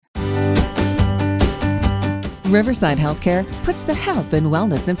Riverside Healthcare puts the health and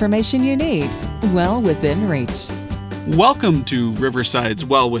wellness information you need well within reach. Welcome to Riverside's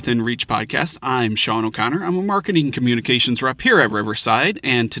Well Within Reach podcast. I'm Sean O'Connor. I'm a marketing communications rep here at Riverside,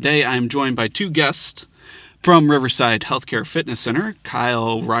 and today I'm joined by two guests from Riverside Healthcare Fitness Center,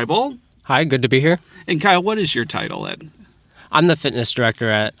 Kyle Rybold. Hi, good to be here. And Kyle, what is your title at? I'm the fitness director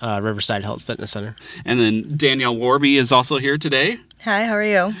at Riverside Health Fitness Center. And then Danielle Warby is also here today. Hi, how are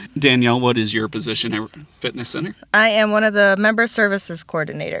you? Danielle, what is your position at Fitness Center? I am one of the member services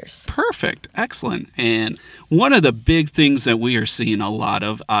coordinators. Perfect. Excellent. And one of the big things that we are seeing a lot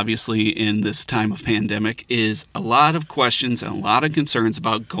of, obviously, in this time of pandemic is a lot of questions and a lot of concerns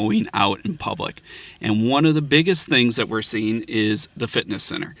about going out in public. And one of the biggest things that we're seeing is the fitness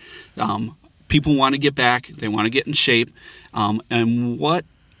center. People want to get back. They want to get in shape. And what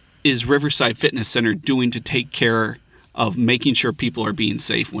is Riverside Fitness Center doing to take care of making sure people are being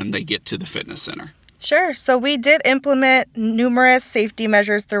safe when they get to the fitness center? Sure. So we did implement numerous safety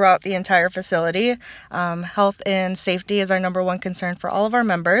measures throughout the entire facility. Health and safety is our number one concern for all of our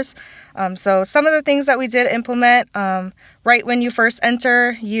members. So some of the things that we did implement, right when you first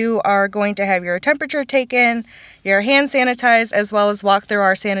enter, you are going to have your temperature taken, your hand sanitized, as well as walk through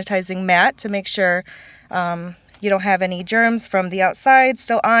our sanitizing mat to make sure you don't have any germs from the outside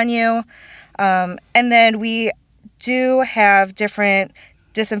still on you. And then we do have different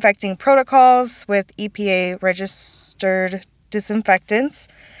disinfecting protocols with EPA registered disinfectants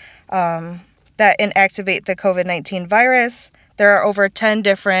that inactivate the COVID-19 virus. There are over 10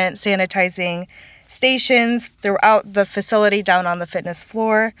 different sanitizing stations throughout the facility down on the fitness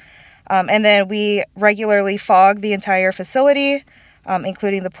floor. And then we regularly fog the entire facility,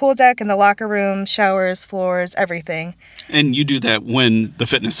 including the pool deck and the locker room, showers, floors, everything. And you do that when the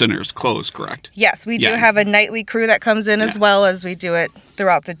fitness center is closed, correct? Yes, we do have a nightly crew that comes in as well as we do it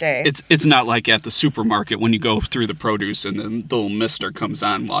throughout the day. It's not like at the supermarket when you go through the produce and then the little mister comes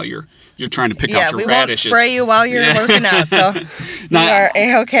on while you're trying to pick out your radishes. Yeah, we won't spray you while you're working out, so you are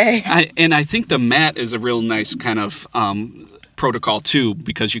A-okay. And I think the mat is a real nice kind of protocol too,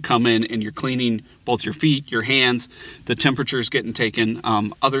 because you come in and you're cleaning both your feet, your hands, the temperature's getting taken.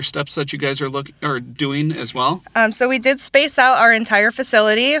 Other steps that you guys are doing as well? So we did space out our entire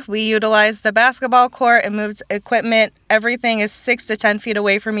facility. We utilized the basketball court and moved equipment. Everything is 6 to 10 feet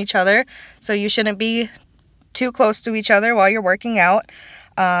away from each other, so you shouldn't be too close to each other while you're working out.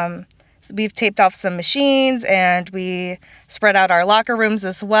 So we've taped off some machines and we spread out our locker rooms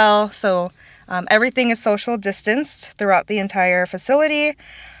as well. So everything is social distanced throughout the entire facility.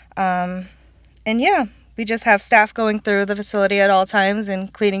 We just have staff going through the facility at all times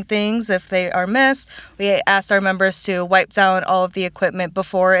and cleaning things if they are missed. We asked our members to wipe down all of the equipment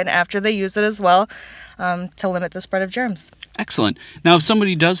before and after they use it as well to limit the spread of germs. Excellent. Now, if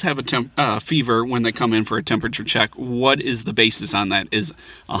somebody does have a fever when they come in for a temperature check, what is the basis on that? Is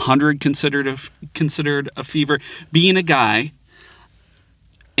 100 considered a fever? Being a guy,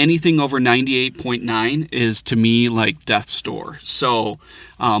 anything over 98.9 is to me like death's door. So,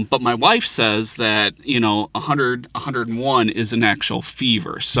 but my wife says that 100, 101 is an actual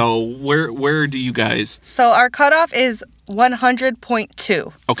fever. So where do you guys? So our cutoff is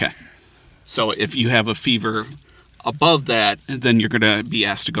 100.2. Okay. So if you have a fever above that, then you're going to be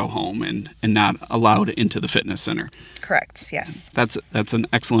asked to go home and not allowed into the fitness center. Correct. Yes. That's an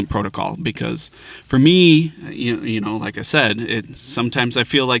excellent protocol because for me, like I said, sometimes I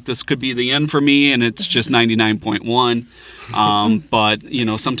feel like this could be the end for me and it's just 99.1.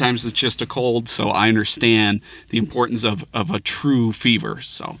 But sometimes it's just a cold, so I understand the importance of a true fever.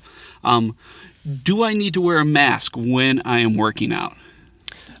 So, do I need to wear a mask when I am working out?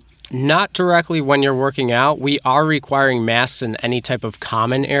 Not directly when you're working out. We are requiring masks in any type of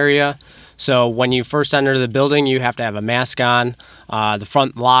common area. So when you first enter the building, you have to have a mask on. The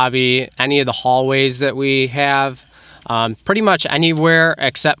front lobby, any of the hallways that we have, pretty much anywhere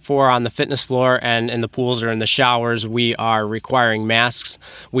except for on the fitness floor and in the pools or in the showers, we are requiring masks.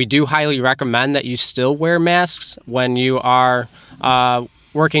 We do highly recommend that you still wear masks when you are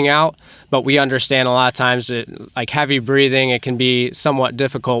working out, but we understand a lot of times like heavy breathing, it can be somewhat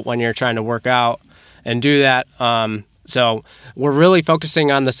difficult when you're trying to work out and do that. So we're really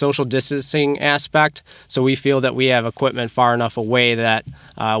focusing on the social distancing aspect. So we feel that we have equipment far enough away that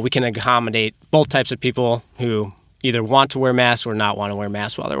we can accommodate both types of people who either want to wear masks or not want to wear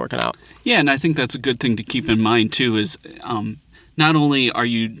masks while they're working out. Yeah, and I think that's a good thing to keep in mind too is not only are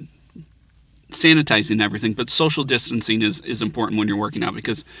you sanitizing everything, but social distancing is important when you're working out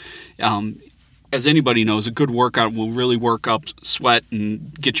because as anybody knows, a good workout will really work up sweat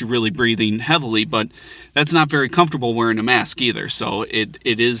and get you really breathing heavily, but that's not very comfortable wearing a mask either. So it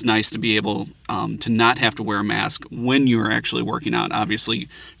is nice to be able to not have to wear a mask when you're actually working out. Obviously,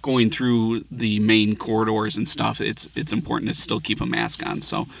 going through the main corridors and stuff, it's important to still keep a mask on.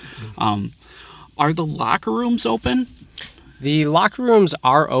 So are the locker rooms open? The locker rooms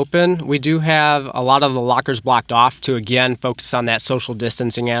are open. We do have a lot of the lockers blocked off to, again, focus on that social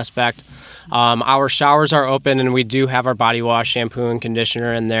distancing aspect. Our showers are open, and we do have our body wash, shampoo, and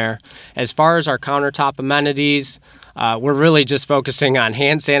conditioner in there. As far as our countertop amenities, we're really just focusing on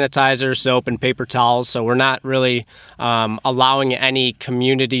hand sanitizer, soap, and paper towels. So we're not really allowing any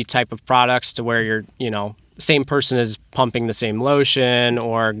community type of products to where same person is pumping the same lotion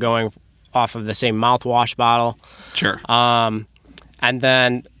or going off of the same mouthwash bottle. Sure. And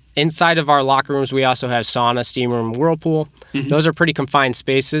then inside of our locker rooms, we also have sauna, steam room, whirlpool. Mm-hmm. Those are pretty confined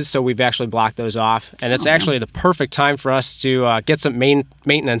spaces, so we've actually blocked those off. And it's actually the perfect time for us to get some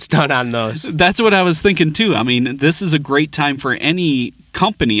maintenance done on those. That's what I was thinking, too. I mean, this is a great time for any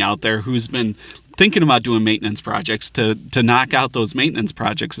company out there who's been thinking about doing maintenance projects to knock out those maintenance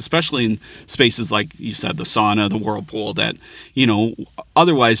projects, especially in spaces like you said, the sauna, the whirlpool, that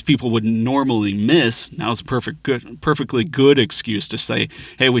otherwise people would normally miss. Now is a perfectly good excuse to say,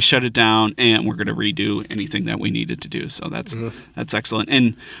 hey, we shut it down and we're going to redo anything that we needed to do. So that's excellent.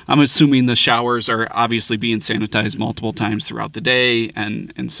 And I'm assuming the showers are obviously being sanitized multiple times throughout the day,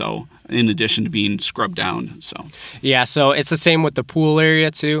 and so in addition to being scrubbed down. So it's the same with the pool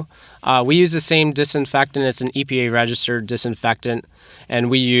area too. We use the same disinfectant. It's an EPA registered disinfectant, and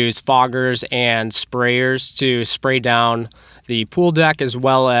we use foggers and sprayers to spray down the pool deck as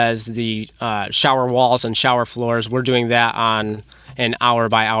well as the shower walls and shower floors. We're doing that on an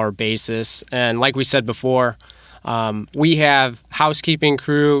hour-by-hour basis. And like we said before, we have housekeeping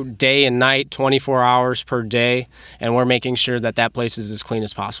crew day and night, 24 hours per day, and we're making sure that place is as clean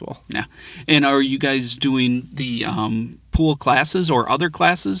as possible. Yeah. And are you guys doing the pool classes or other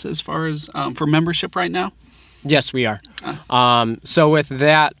classes as far as for membership right now? Yes, we are. So with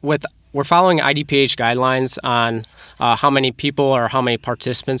that, we're following IDPH guidelines on how many people or how many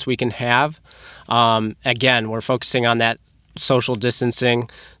participants we can have. Again, we're focusing on that social distancing.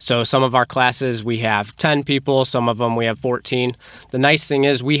 So some of our classes we have 10 people, some of them we have 14. The nice thing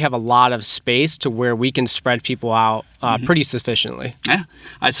is we have a lot of space to where we can spread people out pretty sufficiently. Yeah,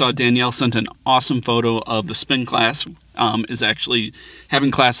 I saw Danielle sent an awesome photo of the spin class. Is actually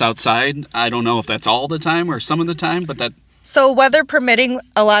having class outside. I don't know if that's all the time or some of the time, but that. So weather permitting,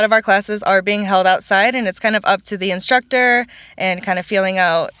 a lot of our classes are being held outside, and it's kind of up to the instructor and kind of feeling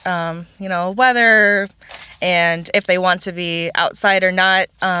out, weather and if they want to be outside or not.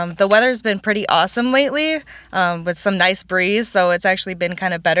 The weather's been pretty awesome lately with some nice breeze, so it's actually been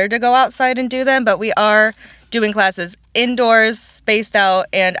kind of better to go outside and do them, but we are doing classes indoors, spaced out,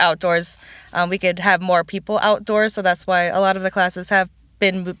 and outdoors. We could have more people outdoors, so that's why a lot of the classes have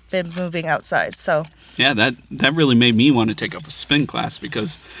been moving outside. So yeah, that really made me want to take up a spin class,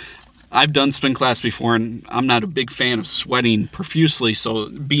 because I've done spin class before, and I'm not a big fan of sweating profusely, so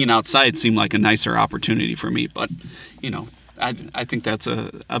being outside seemed like a nicer opportunity for me. But I think that's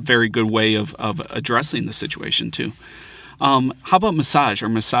a very good way of addressing the situation too. How about massage? Are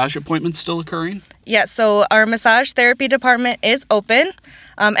massage appointments still occurring? Yeah, so our massage therapy department is open.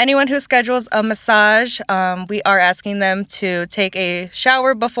 Anyone who schedules a massage, we are asking them to take a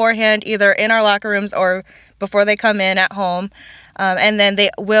shower beforehand, either in our locker rooms or before they come in at home. And then they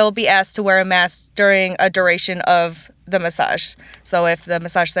will be asked to wear a mask during a duration of the massage. So if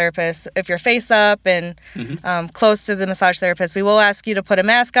you're face up and close to the massage therapist, we will ask you to put a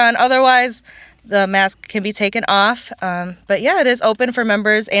mask on. Otherwise, the mask can be taken off. But yeah, it is open for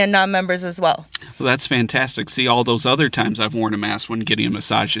members and non-members as well. Well, that's fantastic. See, all those other times I've worn a mask when getting a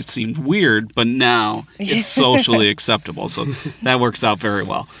massage, it seemed weird, but now it's socially acceptable. So that works out very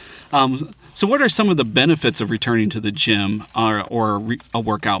well. So what are some of the benefits of returning to the gym or a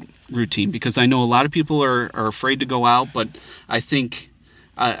workout routine? Because I know a lot of people are afraid to go out, but I think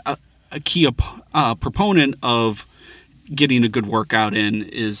a key proponent of getting a good workout in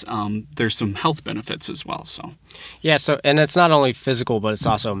is there's some health benefits as well. So yeah, and it's not only physical, but it's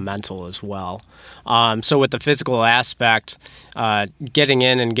also mental as well. So with the physical aspect, getting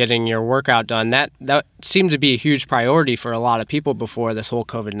in and getting your workout done, that seemed to be a huge priority for a lot of people before this whole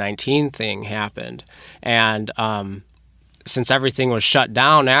COVID-19 thing happened. And since everything was shut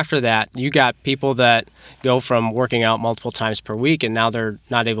down after that, you got people that go from working out multiple times per week, and now they're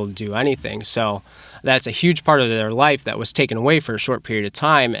not able to do anything. So that's a huge part of their life that was taken away for a short period of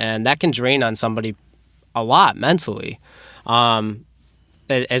time, and that can drain on somebody a lot mentally.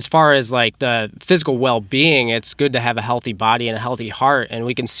 as far as like the physical well-being, it's good to have a healthy body and a healthy heart. And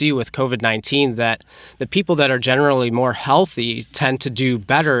we can see with COVID-19 that the people that are generally more healthy tend to do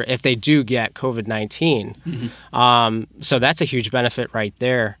better if they do get COVID-19. So that's a huge benefit right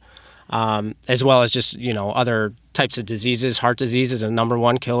there. As well as just, other types of diseases. Heart disease is a number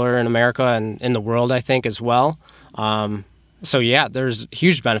one killer in America and in the world, I think, as well. So, yeah, there's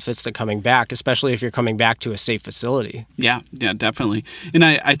huge benefits to coming back, especially if you're coming back to a safe facility. Yeah, definitely. And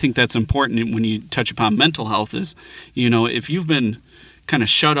I think that's important when you touch upon mental health is, if you've been kind of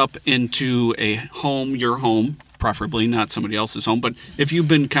shut up into a home, your home, preferably not somebody else's home, but if you've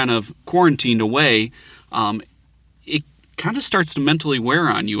been kind of quarantined away, it kind of starts to mentally wear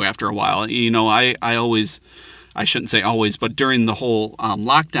on you after a while. I shouldn't say always, but during the whole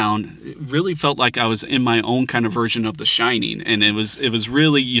lockdown, it really felt like I was in my own kind of version of The Shining. And it was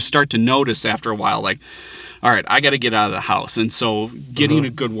really, you start to notice after a while, like, all right, I got to get out of the house. And so getting a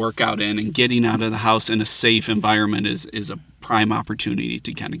good workout in and getting out of the house in a safe environment is a prime opportunity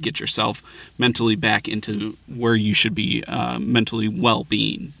to kind of get yourself mentally back into where you should be mentally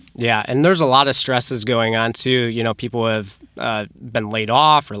well-being. Yeah, and there's a lot of stresses going on too. People have been laid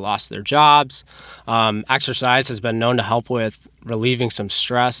off or lost their jobs. Exercise has been known to help with relieving some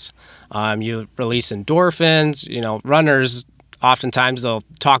stress. You release endorphins. Runners, oftentimes they'll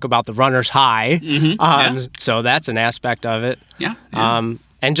talk about the runner's high. So that's an aspect of it. Yeah.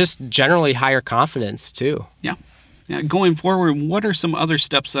 And just generally higher confidence too. Yeah. Yeah, going forward, what are some other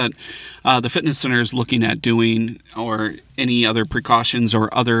steps that the fitness center is looking at doing, or any other precautions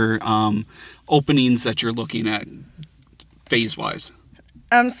or other openings that you're looking at phase-wise?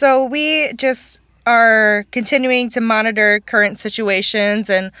 So we just are continuing to monitor current situations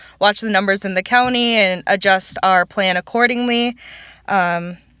and watch the numbers in the county and adjust our plan accordingly.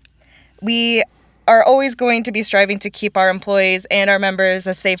 We are always going to be striving to keep our employees and our members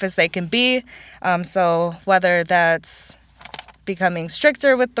as safe as they can be. So whether that's becoming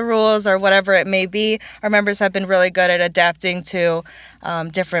stricter with the rules or whatever it may be, our members have been really good at adapting to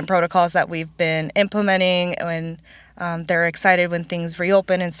different protocols that we've been implementing, and they're excited when things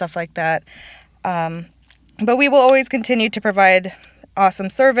reopen and stuff like that. But we will always continue to provide awesome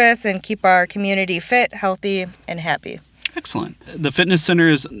service and keep our community fit, healthy, and happy. Excellent. The fitness center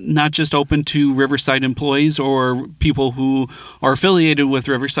is not just open to Riverside employees or people who are affiliated with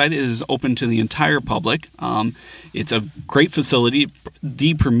Riverside. It is open to the entire public. It's a great facility,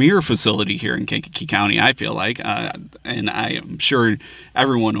 the premier facility here in Kankakee County, I feel like, and I am sure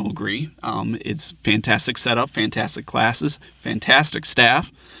everyone will agree. It's fantastic setup, fantastic classes, fantastic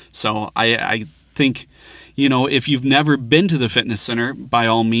staff. So I think, if you've never been to the fitness center, by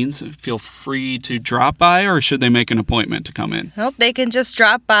all means, feel free to drop by, or should they make an appointment to come in? Nope, they can just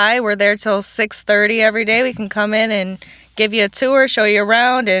drop by. We're there till 6:30 every day. We can come in and give you a tour, show you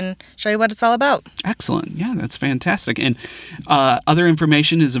around, and show you what it's all about. Excellent. Yeah, that's fantastic. And other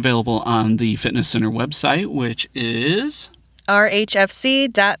information is available on the fitness center website, which is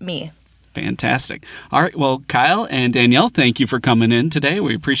rhfc.me. Fantastic. All right. Well, Kyle and Danielle, thank you for coming in today.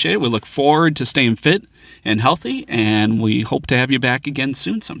 We appreciate it. We look forward to staying fit and healthy, and we hope to have you back again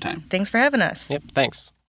soon sometime. Thanks for having us. Yep, thanks.